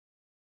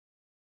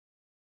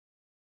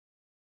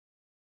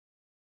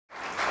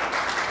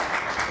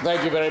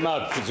Thank you very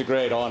much. It's a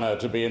great honor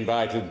to be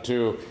invited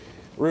to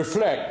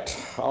reflect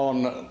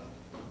on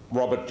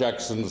Robert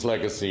Jackson's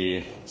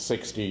legacy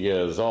 60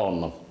 years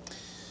on.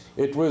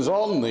 It was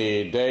on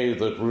the day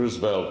that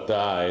Roosevelt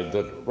died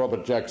that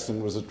Robert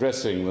Jackson was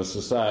addressing the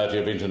Society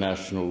of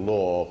International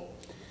Law,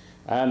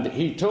 and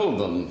he told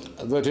them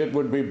that it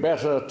would be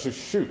better to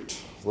shoot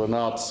the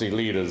Nazi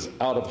leaders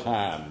out of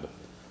hand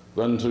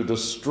than to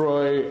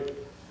destroy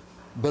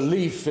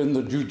belief in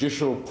the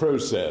judicial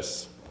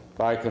process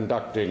by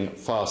conducting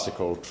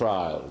farcical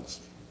trials.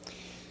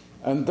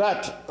 And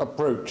that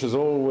approach has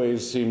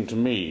always seemed to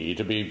me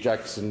to be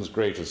Jackson's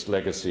greatest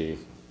legacy,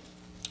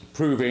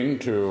 proving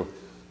to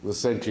the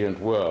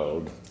sentient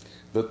world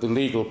that the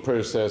legal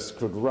process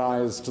could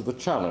rise to the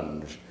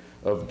challenge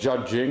of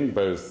judging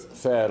both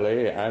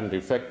fairly and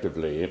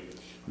effectively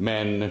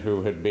men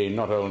who had been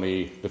not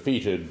only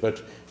defeated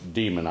but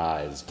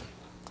demonized.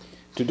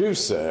 To do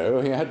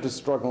so, he had to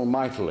struggle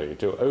mightily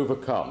to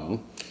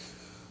overcome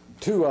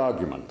two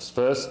arguments.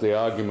 First, the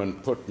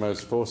argument put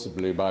most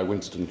forcibly by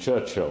Winston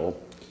Churchill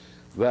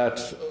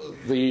that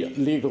the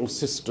legal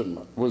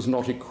system was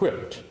not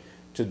equipped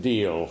to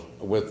deal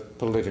with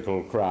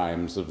political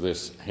crimes of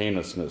this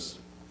heinousness.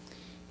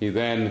 He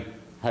then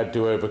had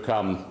to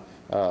overcome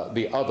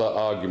the other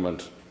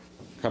argument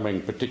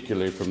coming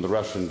particularly from the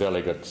Russian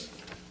delegates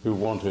who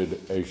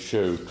wanted a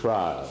show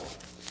trial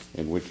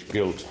in which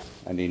guilt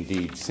and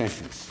indeed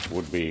sentence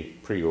would be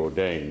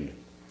preordained.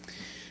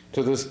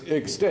 To the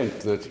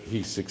extent that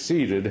he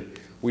succeeded,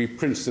 we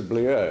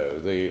principally owe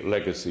the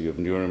legacy of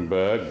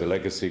Nuremberg, the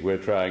legacy we're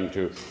trying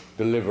to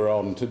deliver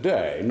on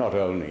today, not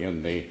only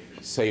in the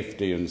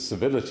safety and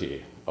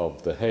civility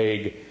of The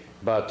Hague,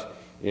 but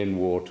in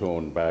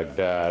war-torn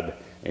Baghdad,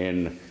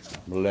 in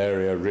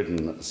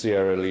malaria-ridden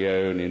Sierra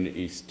Leone, in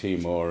East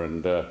Timor,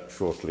 and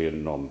shortly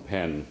in Phnom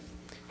Penh.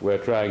 We're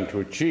trying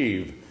to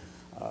achieve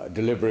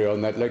delivery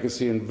on that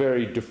legacy in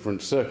very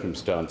different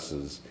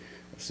circumstances,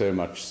 so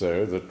much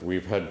so that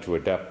we've had to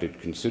adapt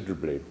it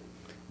considerably.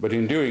 But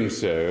in doing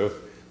so,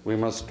 we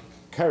must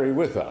carry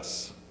with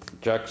us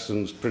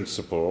Jackson's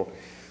principle,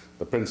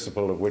 the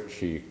principle of which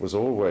he was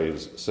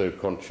always so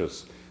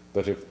conscious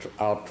that if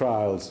our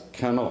trials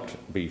cannot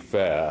be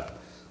fair,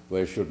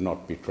 they should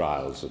not be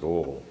trials at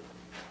all.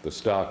 The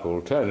stark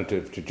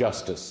alternative to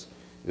justice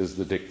is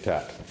the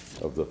diktat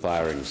of the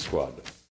firing squad.